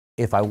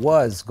if I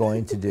was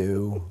going to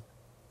do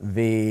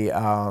the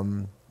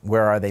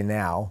Where Are They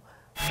Now,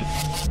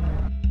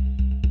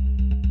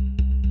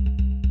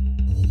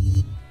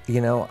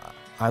 you know,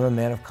 I'm a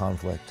man of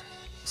conflict,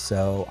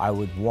 so I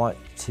would want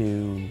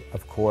to,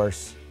 of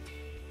course,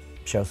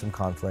 show some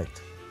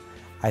conflict.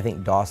 I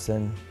think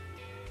Dawson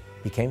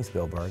became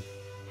Spielberg.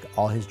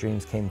 All his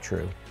dreams came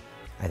true.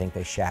 I think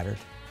they shattered.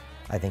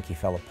 I think he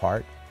fell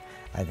apart.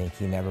 I think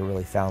he never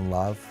really found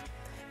love.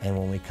 And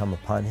when we come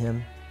upon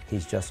him,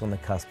 he's just on the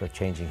cusp of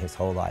changing his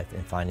whole life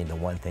and finding the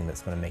one thing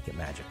that's going to make it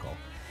magical.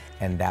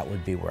 And that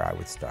would be where I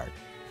would start.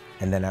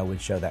 And then I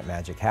would show that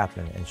magic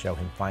happen and show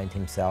him find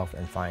himself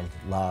and find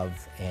love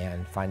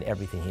and find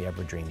everything he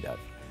ever dreamed of.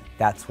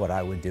 That's what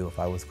I would do if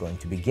I was going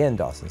to begin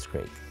Dawson's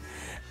Creek.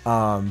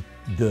 Part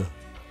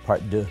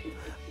deux.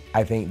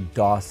 I think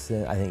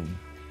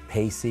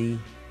Pacey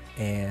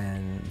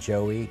and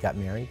Joey got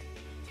married.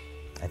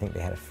 I think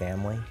they had a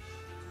family.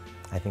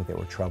 I think there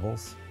were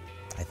troubles.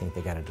 I think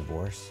they got a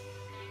divorce.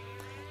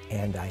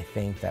 And I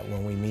think that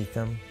when we meet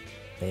them,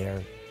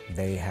 they're in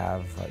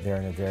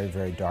a very,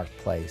 very dark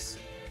place.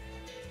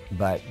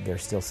 But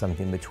there's still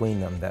something between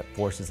them that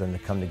forces them to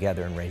come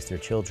together and raise their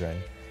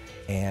children.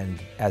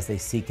 And as they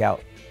seek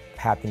out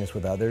happiness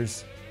with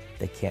others,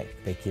 they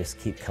just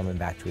keep coming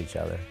back to each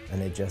other,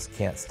 and they just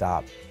can't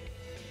stop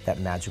that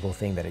magical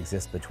thing that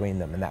exists between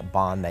them and that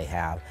bond they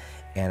have.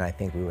 And I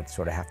think we would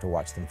sort of have to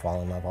watch them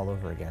fall in love all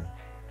over again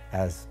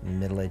as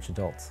middle-aged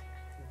adults.